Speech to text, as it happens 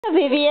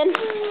Vivian.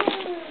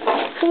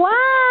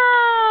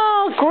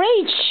 Wow,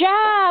 great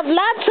job.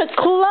 Lots of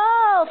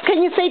clothes.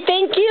 Can you say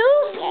thank you?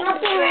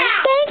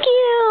 Thank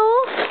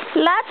you.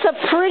 Lots of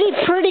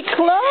pretty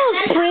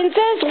clothes,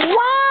 Princess.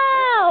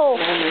 Wow.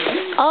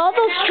 All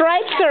those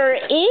stripes are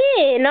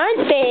in,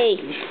 aren't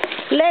they?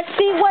 Let's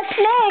see what's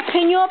next.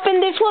 Can you open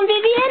this one,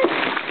 Vivian?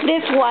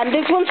 This one.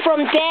 This one's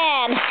from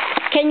Dad.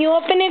 Can you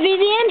open it,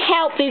 Vivian?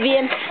 Help,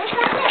 Vivian.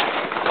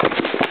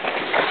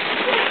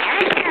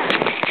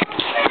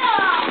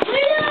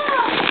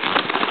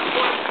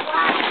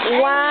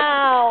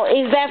 Wow,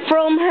 is that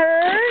from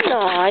her?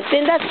 No, I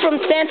think that's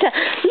from Santa.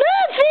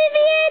 Look,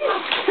 Vivian!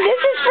 This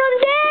is from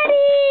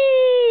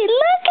Daddy!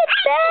 Look at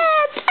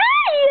that!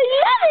 I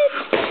love it!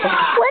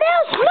 What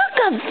else? Look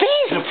at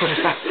this!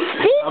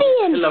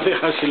 Vivian! I love it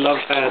how she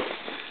loves that.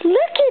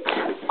 Look at...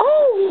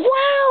 Oh,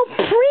 wow,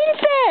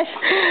 Princess!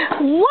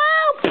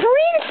 Wow,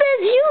 Princess!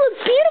 You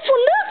look beautiful!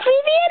 Look,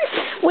 Vivian!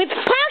 With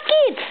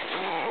pockets!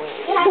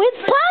 With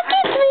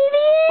pockets,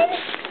 Vivian!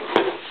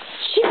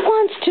 She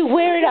wants to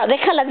wear it out.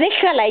 Déjala,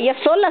 ella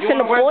sola se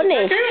lo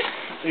pone.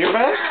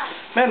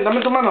 Ven,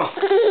 dame tu mano.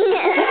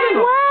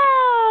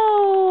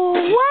 Wow,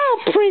 wow,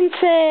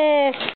 Princess.